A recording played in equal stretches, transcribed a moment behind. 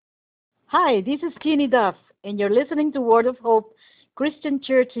Hi, this is Jeannie Duff, and you're listening to Word of Hope Christian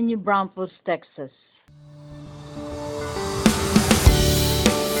Church in New Braunfels, Texas.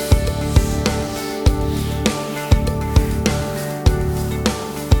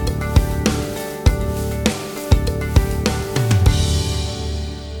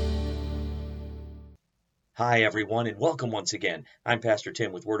 Hi, everyone, and welcome once again. I'm Pastor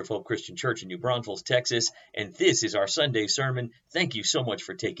Tim with Word of Hope Christian Church in New Braunfels, Texas, and this is our Sunday sermon. Thank you so much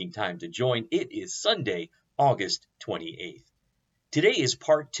for taking time to join. It is Sunday, August 28th. Today is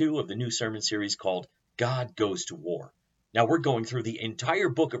part 2 of the new sermon series called God Goes to War. Now, we're going through the entire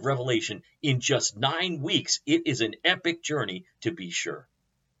book of Revelation in just 9 weeks. It is an epic journey, to be sure.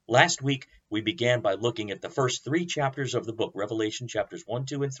 Last week, we began by looking at the first 3 chapters of the book, Revelation chapters 1,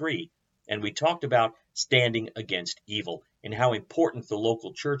 2, and 3, and we talked about standing against evil and how important the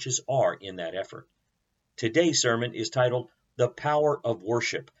local churches are in that effort. Today's sermon is titled The Power of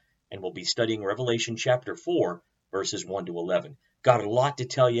Worship, and we'll be studying Revelation chapter 4, verses 1 to 11. Got a lot to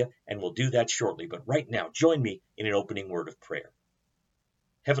tell you, and we'll do that shortly, but right now, join me in an opening word of prayer.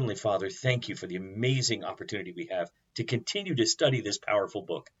 Heavenly Father, thank you for the amazing opportunity we have to continue to study this powerful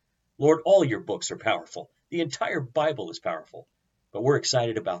book. Lord, all your books are powerful. The entire Bible is powerful, but we're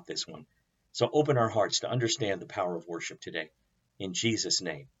excited about this one. So open our hearts to understand the power of worship today. In Jesus'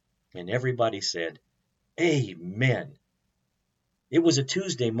 name. And everybody said, Amen. It was a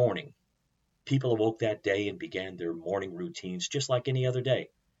Tuesday morning. People awoke that day and began their morning routines just like any other day.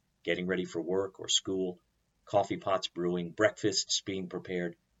 Getting ready for work or school, coffee pots brewing, breakfasts being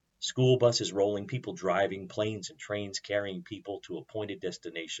prepared, school buses rolling, people driving, planes and trains carrying people to appointed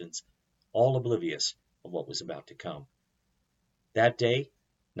destinations, all oblivious of what was about to come. That day,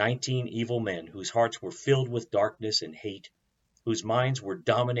 19 evil men whose hearts were filled with darkness and hate, whose minds were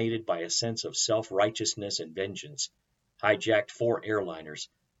dominated by a sense of self-righteousness and vengeance, hijacked 4 airliners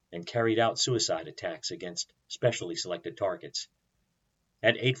and carried out suicide attacks against specially selected targets.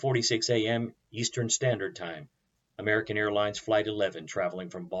 At 8:46 a.m. Eastern Standard Time, American Airlines Flight 11, traveling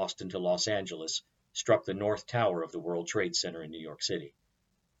from Boston to Los Angeles, struck the North Tower of the World Trade Center in New York City.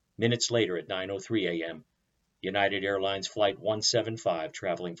 Minutes later, at 9:03 a.m., United Airlines Flight 175,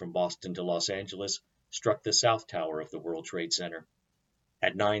 traveling from Boston to Los Angeles, struck the South Tower of the World Trade Center.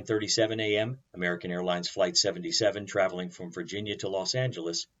 At 9:37 a.m., American Airlines Flight 77, traveling from Virginia to Los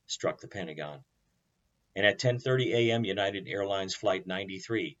Angeles, struck the Pentagon. And at 10:30 a.m., United Airlines Flight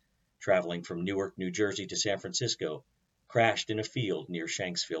 93, traveling from Newark, New Jersey to San Francisco, crashed in a field near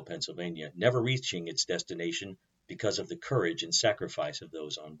Shanksville, Pennsylvania, never reaching its destination because of the courage and sacrifice of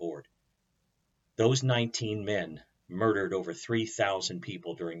those on board. Those 19 men murdered over 3,000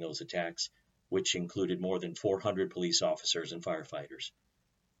 people during those attacks, which included more than 400 police officers and firefighters.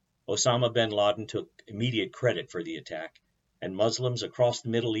 Osama bin Laden took immediate credit for the attack, and Muslims across the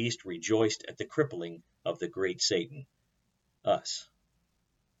Middle East rejoiced at the crippling of the great Satan, us.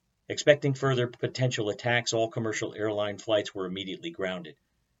 Expecting further potential attacks, all commercial airline flights were immediately grounded.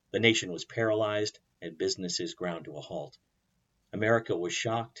 The nation was paralyzed and businesses ground to a halt. America was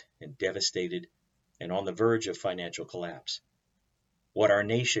shocked and devastated and on the verge of financial collapse. What our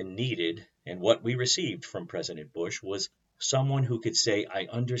nation needed and what we received from President Bush was someone who could say, I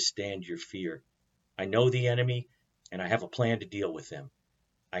understand your fear. I know the enemy, and I have a plan to deal with them.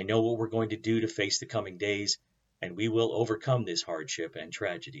 I know what we're going to do to face the coming days, and we will overcome this hardship and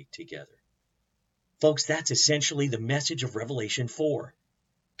tragedy together. Folks, that's essentially the message of Revelation 4.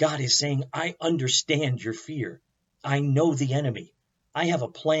 God is saying, I understand your fear. I know the enemy. I have a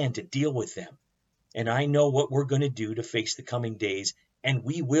plan to deal with them. And I know what we're going to do to face the coming days, and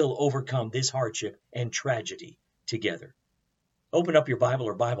we will overcome this hardship and tragedy together. Open up your Bible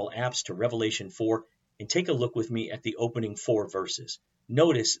or Bible apps to Revelation 4 and take a look with me at the opening 4 verses.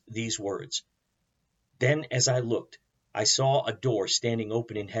 Notice these words. Then as I looked, I saw a door standing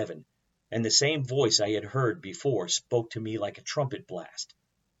open in heaven, and the same voice I had heard before spoke to me like a trumpet blast.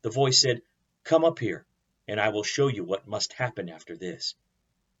 The voice said, Come up here, and I will show you what must happen after this.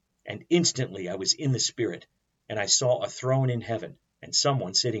 And instantly I was in the Spirit, and I saw a throne in heaven, and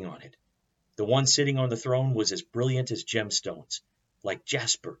someone sitting on it. The one sitting on the throne was as brilliant as gemstones, like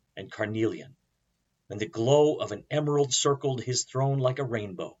jasper and carnelian. And the glow of an emerald circled his throne like a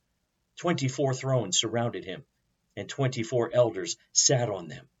rainbow. 24 thrones surrounded him, and 24 elders sat on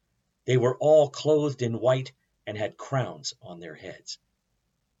them. They were all clothed in white and had crowns on their heads.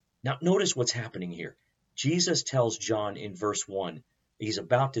 Now notice what's happening here. Jesus tells John in verse 1, he's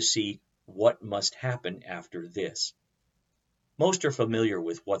about to see what must happen after this. Most are familiar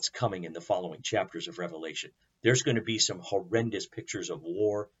with what's coming in the following chapters of Revelation. There's going to be some horrendous pictures of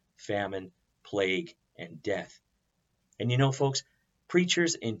war, famine, plague, and death. And you know, folks,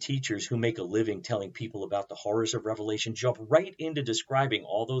 Preachers and teachers who make a living telling people about the horrors of Revelation jump right into describing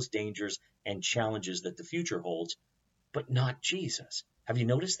all those dangers and challenges that the future holds, but not Jesus. Have you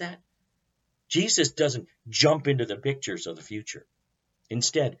noticed that? Jesus doesn't jump into the pictures of the future.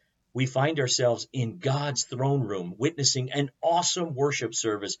 Instead, we find ourselves in God's throne room witnessing an awesome worship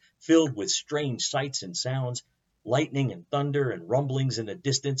service filled with strange sights and sounds, lightning and thunder and rumblings in the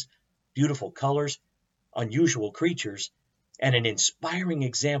distance, beautiful colors, unusual creatures, and an inspiring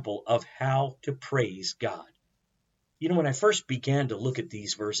example of how to praise God. You know, when I first began to look at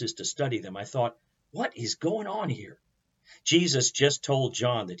these verses to study them, I thought, what is going on here? Jesus just told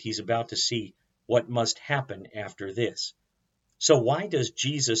John that he's about to see what must happen after this. So why does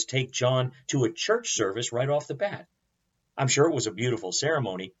Jesus take John to a church service right off the bat? I'm sure it was a beautiful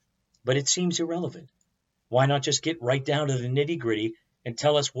ceremony, but it seems irrelevant. Why not just get right down to the nitty-gritty and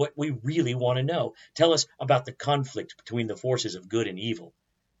tell us what we really want to know? Tell us about the conflict between the forces of good and evil.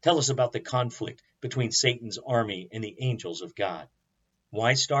 Tell us about the conflict between Satan's army and the angels of God.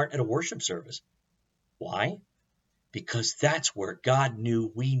 Why start at a worship service? Why? Because that's where God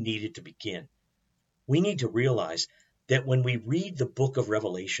knew we needed to begin. We need to realize that when we read the book of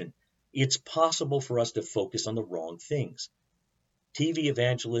Revelation, it's possible for us to focus on the wrong things. TV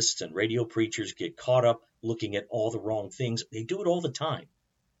evangelists and radio preachers get caught up looking at all the wrong things. They do it all the time.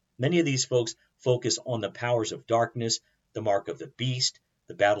 Many of these folks focus on the powers of darkness, the mark of the beast,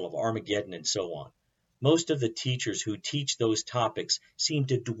 the battle of Armageddon, and so on. Most of the teachers who teach those topics seem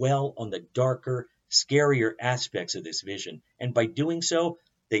to dwell on the darker, scarier aspects of this vision, and by doing so,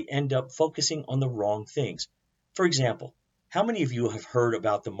 they end up focusing on the wrong things. For example, how many of you have heard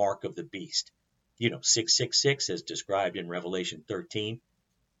about the mark of the beast? 666 as described in Revelation 13.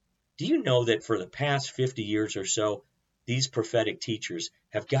 Do you know that for the past 50 years or so, these prophetic teachers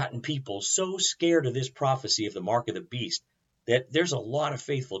have gotten people so scared of this prophecy of the mark of the beast that there's a lot of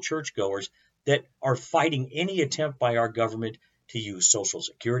faithful churchgoers that are fighting any attempt by our government to use social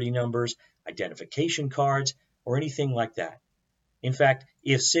security numbers, identification cards, or anything like that. In fact,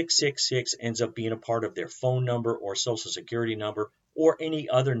 if 666 ends up being a part of their phone number or social security number or any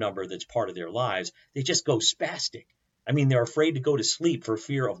other number that's part of their lives, they just go spastic. I mean, they're afraid to go to sleep for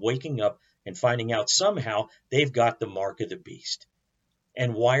fear of waking up and finding out somehow they've got the mark of the beast.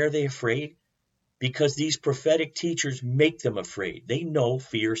 And why are they afraid? Because these prophetic teachers make them afraid. They know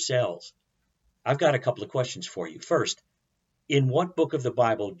fear sells. I've got a couple of questions for you. First, in what book of the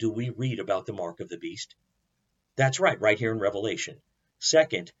Bible do we read about the mark of the beast? That's right here in Revelation.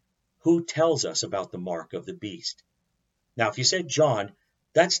 Second, who tells us about the mark of the beast? Now, if you said John,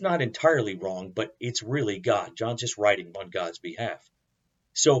 that's not entirely wrong, but it's really God. John's just writing on God's behalf.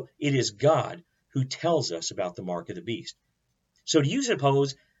 So it is God who tells us about the mark of the beast. So do you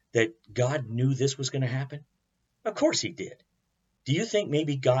suppose that God knew this was going to happen? Of course he did. Do you think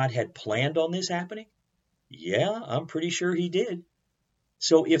maybe God had planned on this happening? Yeah, I'm pretty sure he did.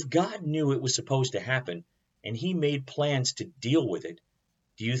 So if God knew it was supposed to happen, and he made plans to deal with it,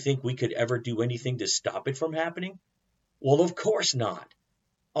 do you think we could ever do anything to stop it from happening? Well, of course not.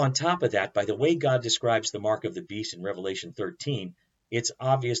 On top of that, by the way God describes the mark of the beast in Revelation 13, it's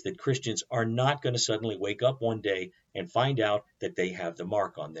obvious that Christians are not going to suddenly wake up one day and find out that they have the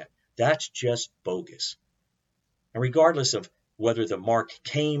mark on them. That's just bogus. And regardless of whether the mark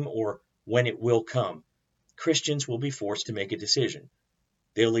came or when it will come, Christians will be forced to make a decision.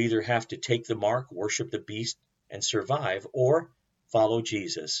 They'll either have to take the mark, worship the beast, and survive, or follow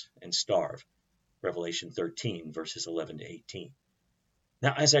Jesus and starve. Revelation 13, verses 11 to 18.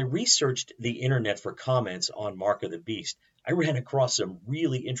 Now, as I researched the internet for comments on Mark of the Beast, I ran across some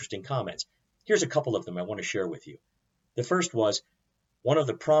really interesting comments. Here's a couple of them I want to share with you. The first was, one of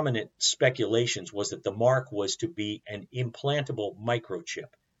the prominent speculations was that the mark was to be an implantable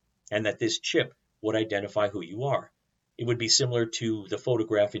microchip, and that this chip would identify who you are. It would be similar to the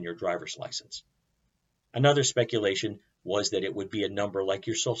photograph in your driver's license. Another speculation was that it would be a number like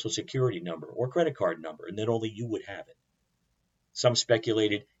your social security number or credit card number, and that only you would have it. Some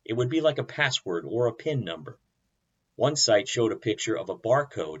speculated it would be like a password or a PIN number. One site showed a picture of a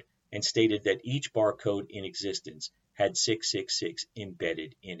barcode and stated that each barcode in existence had 666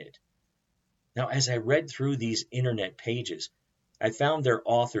 embedded in it. Now, as I read through these internet pages, I found their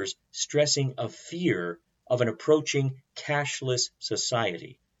authors stressing a fear of an approaching cashless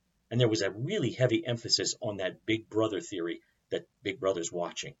society. And there was a really heavy emphasis on that Big Brother theory that Big Brother's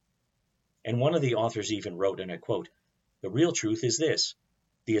watching. And one of the authors even wrote, and I quote, "The real truth is this: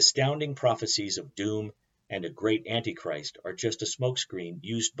 the astounding prophecies of doom and a great Antichrist are just a smokescreen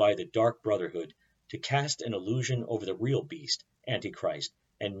used by the Dark Brotherhood to cast an illusion over the real beast, Antichrist,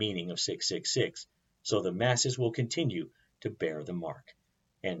 and meaning of 666, so the masses will continue to bear the mark."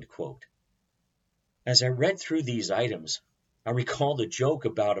 End quote. As I read through these items, I recalled a joke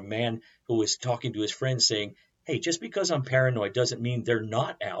about a man who was talking to his friend saying, "Hey, just because I'm paranoid doesn't mean they're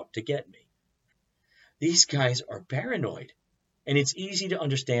not out to get me." These guys are paranoid, and it's easy to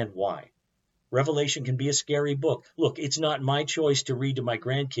understand why. Revelation can be a scary book. Look, it's not my choice to read to my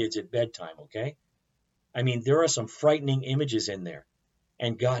grandkids at bedtime, okay? I mean, there are some frightening images in there,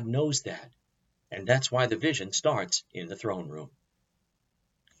 and God knows that. And that's why the vision starts in the throne room.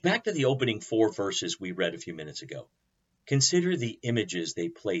 Back to the opening 4 verses we read a few minutes ago. Consider the images they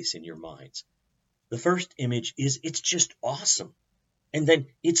place in your minds. The first image is it's just awesome. And then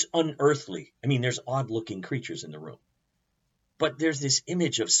it's unearthly. I mean, there's odd-looking creatures in the room. But there's this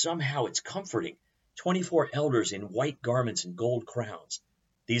image of somehow it's comforting. 24 elders in white garments and gold crowns.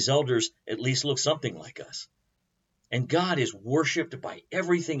 These elders at least look something like us. And God is worshipped by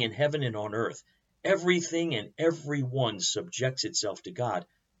everything in heaven and on earth. Everything and everyone subjects itself to God,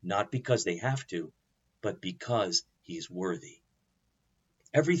 not because they have to, but because He is worthy.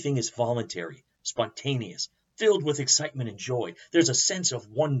 Everything is voluntary, spontaneous, filled with excitement and joy. There's a sense of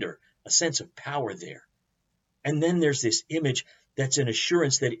wonder, a sense of power there. And then there's this image that's an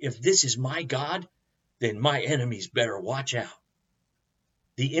assurance that if this is my God, then my enemies better watch out.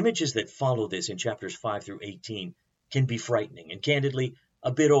 The images that follow this in chapters 5 through 18 can be frightening and candidly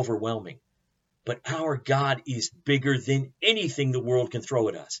a bit overwhelming. But our God is bigger than anything the world can throw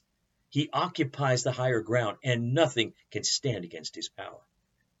at us. He occupies the higher ground, and nothing can stand against His power.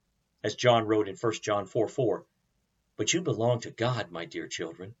 As John wrote in 1 John 4:4, "But you belong to God, my dear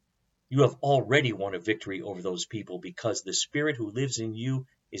children. You have already won a victory over those people because the Spirit who lives in you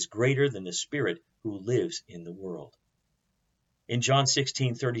is greater than the spirit who lives in the world." In John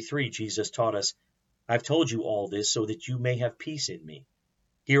 16:33, Jesus taught us, "I've told you all this so that you may have peace in me.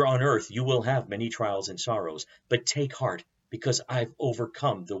 Here on earth you will have many trials and sorrows, but take heart because I've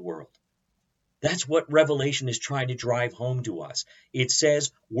overcome the world." That's what Revelation is trying to drive home to us. It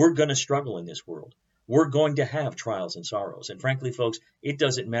says we're going to struggle in this world. We're going to have trials and sorrows. And frankly, folks, it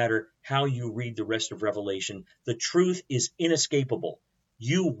doesn't matter how you read the rest of Revelation. The truth is inescapable.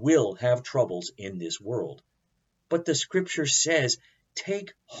 You will have troubles in this world. But the scripture says,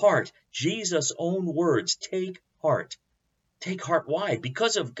 take heart. Jesus' own words, take heart. Take heart. Why?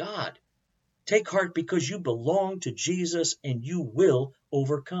 Because of God. Take heart because you belong to Jesus and you will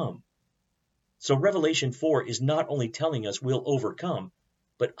overcome. So Revelation 4 is not only telling us we'll overcome,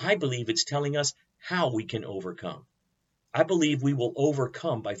 but I believe it's telling us how we can overcome. I believe we will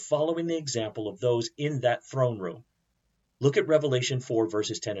overcome by following the example of those in that throne room. Look at Revelation 4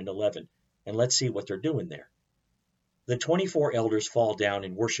 verses 10 and 11, and let's see what they're doing there. The 24 elders fall down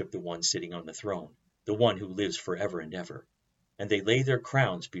and worship the one sitting on the throne, the one who lives forever and ever. And they lay their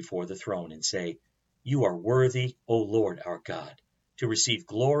crowns before the throne and say, "You are worthy, O Lord our God, to receive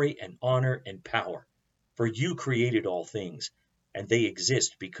glory and honor and power. For you created all things, and they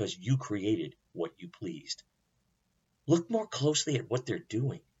exist because you created what you pleased." Look more closely at what they're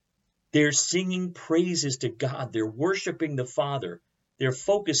doing. They're singing praises to God. They're worshiping the Father. They're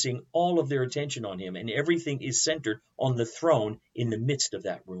focusing all of their attention on Him, and everything is centered on the throne in the midst of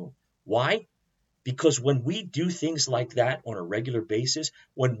that room. Why? Because when we do things like that on a regular basis,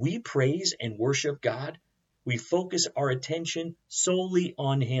 when we praise and worship God, we focus our attention solely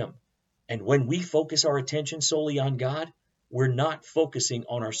on Him. And when we focus our attention solely on God, we're not focusing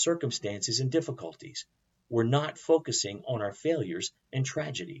on our circumstances and difficulties. We're not focusing on our failures and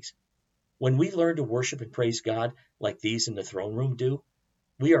tragedies. When we learn to worship and praise God like these in the throne room do,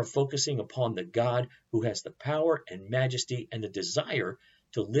 we are focusing upon the God who has the power and majesty and the desire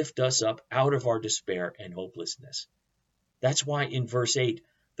to lift us up out of our despair and hopelessness. That's why in verse 8,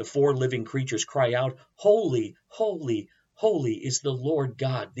 the 4 living creatures cry out, "Holy, holy, holy is the Lord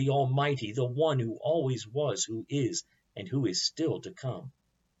God, the Almighty, the one who always was, who is, and who is still to come."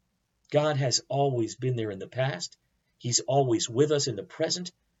 God has always been there in the past. He's always with us in the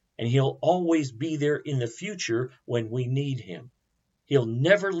present, and He'll always be there in the future when we need Him. He'll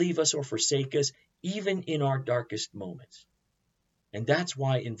never leave us or forsake us, even in our darkest moments. And that's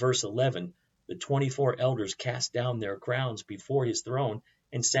why in verse 11, the 24 elders cast down their crowns before His throne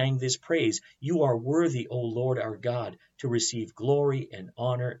and sang this praise, "You are worthy, O Lord our God, to receive glory and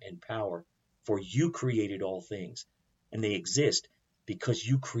honor and power, for you created all things, and they exist because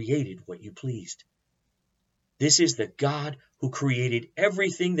you created what you pleased." This is the God who created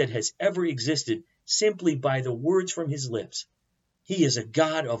everything that has ever existed simply by the words from His lips. He is a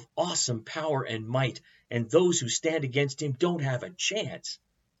God of awesome power and might, and those who stand against Him don't have a chance.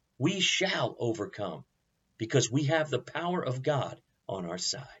 We shall overcome because we have the power of God on our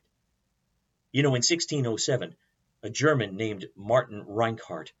side. You know, in 1607, A German named Martin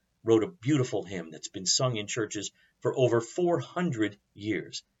Reinhardt wrote a beautiful hymn that's been sung in churches for over 400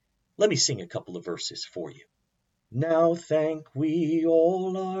 years. Let me sing a couple of verses for you. Now thank we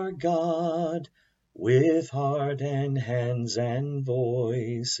all our God with heart and hands and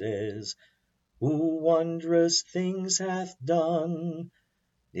voices, who wondrous things hath done,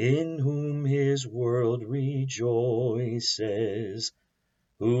 in whom his world rejoices,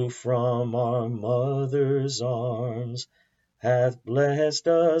 who from our mother's arms hath blessed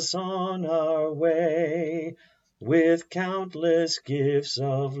us on our way with countless gifts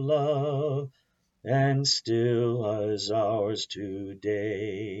of love, and still is ours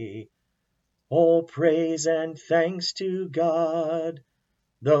today. All praise and thanks to God,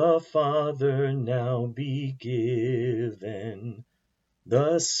 the Father now be given,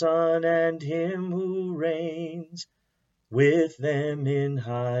 the Son and him who reigns with them in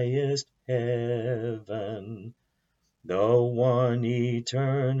highest heaven, the one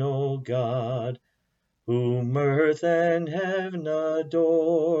eternal God, whom earth and heaven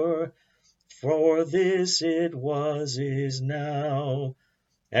adore. For this it was, is now,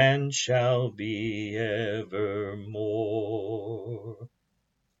 and shall be evermore.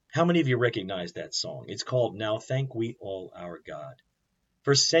 How many of you recognize that song? It's called Now Thank We All Our God.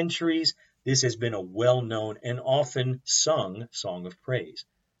 For centuries, this has been a well-known and often sung song of praise.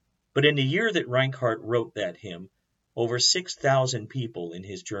 But in the year that Reinhardt wrote that hymn, over 6,000 people in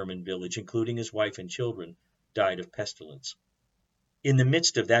his German village, including his wife and children, died of pestilence. In the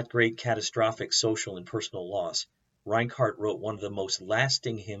midst of that great catastrophic social and personal loss, Reinhardt wrote one of the most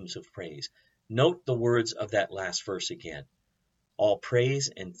lasting hymns of praise. Note the words of that last verse again. All praise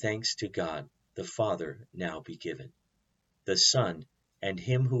and thanks to God, the Father now be given, the Son and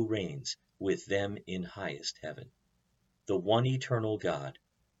him who reigns with them in highest heaven, the one eternal God,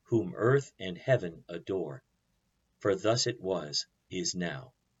 whom earth and heaven adore. For thus it was, is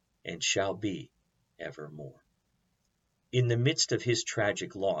now, and shall be evermore. In the midst of his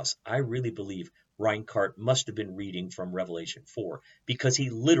tragic loss, I really believe Reinhardt must have been reading from Revelation 4, because he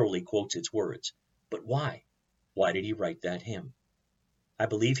literally quotes its words. But why? Why did he write that hymn? I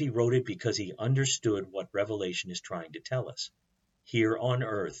believe he wrote it because he understood what Revelation is trying to tell us. Here on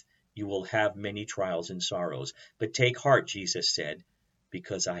earth you will have many trials and sorrows, but take heart, Jesus said,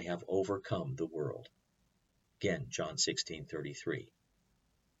 because I have overcome the world. Again, John 16:33.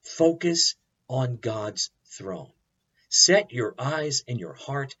 Focus on God's throne. Set your eyes and your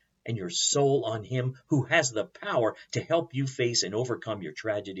heart and your soul on him who has the power to help you face and overcome your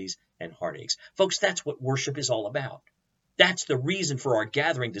tragedies and heartaches. Folks, that's what worship is all about. That's the reason for our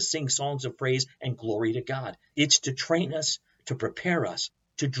gathering to sing songs of praise and glory to God. It's to train us, to prepare us,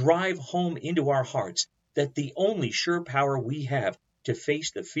 to drive home into our hearts that the only sure power we have to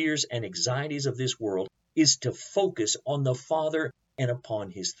face the fears and anxieties of this world is to focus on the Father and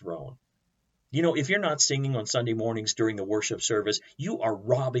upon his throne. You know, if you're not singing on Sunday mornings during the worship service, you are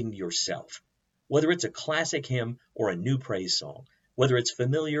robbing yourself. Whether it's a classic hymn or a new praise song, whether it's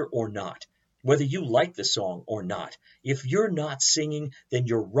familiar or not, whether you like the song or not, if you're not singing, then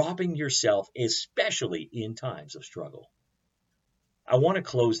you're robbing yourself, especially in times of struggle. I want to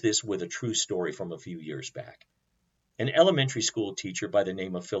close this with a true story from a few years back. An elementary school teacher by the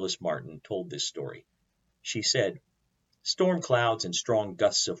name of Phyllis Martin told this story. She said, storm clouds and strong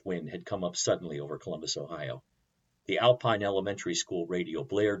gusts of wind had come up suddenly over Columbus, Ohio. The Alpine Elementary School radio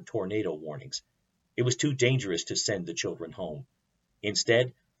blared tornado warnings. It was too dangerous to send the children home.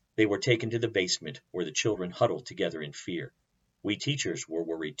 Instead, they were taken to the basement where the children huddled together in fear. We teachers were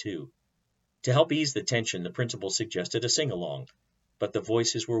worried too. To help ease the tension, the principal suggested a sing-along, but the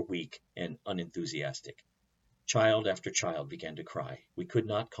voices were weak and unenthusiastic. Child after child began to cry. We could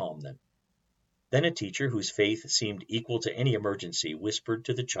not calm them. Then a teacher whose faith seemed equal to any emergency whispered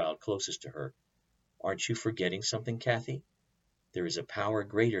to the child closest to her, "Aren't you forgetting something, Kathy? There is a power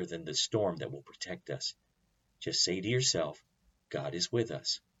greater than the storm that will protect us. Just say to yourself, God is with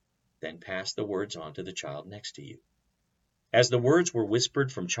us. Then pass the words on to the child next to you." As the words were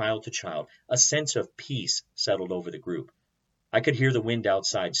whispered from child to child, a sense of peace settled over the group. I could hear the wind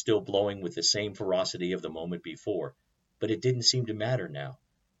outside still blowing with the same ferocity of the moment before, but it didn't seem to matter now.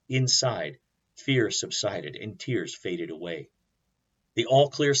 Inside, fear subsided and tears faded away. The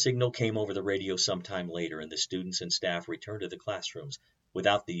all-clear signal came over the radio sometime later, and the students and staff returned to the classrooms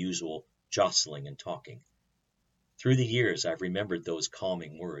without the usual jostling and talking. Through the years, I've remembered those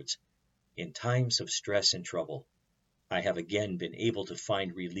calming words. In times of stress and trouble, I have again been able to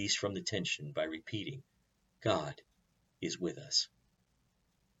find release from the tension by repeating, God is with us.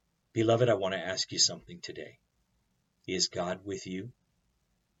 Beloved, I want to ask you something today. Is God with you?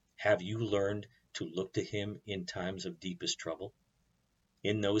 Have you learned to look to Him in times of deepest trouble?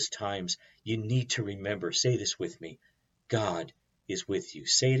 In those times, you need to remember, say this with me, God is with you.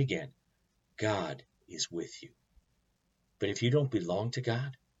 Say it again, God is with you. But if you don't belong to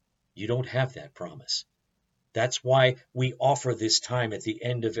God, you don't have that promise. That's why we offer this time at the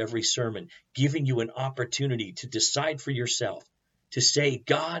end of every sermon, giving you an opportunity to decide for yourself, to say,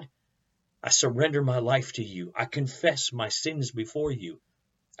 God, I surrender my life to you. I confess my sins before you.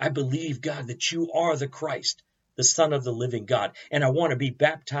 I believe, God, that you are the Christ, the Son of the living God, and I want to be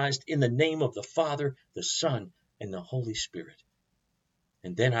baptized in the name of the Father, the Son, and the Holy Spirit.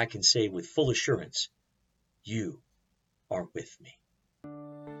 And then I can say with full assurance, you are with me.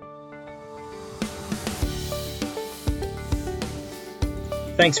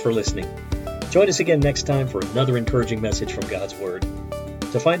 Thanks for listening. Join us again next time for another encouraging message from God's Word.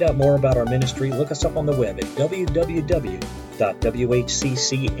 To find out more about our ministry, look us up on the web at www.whccnb.org.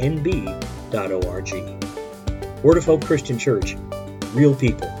 Word of Hope Christian Church. Real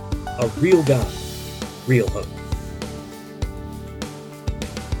people, a real God, real hope.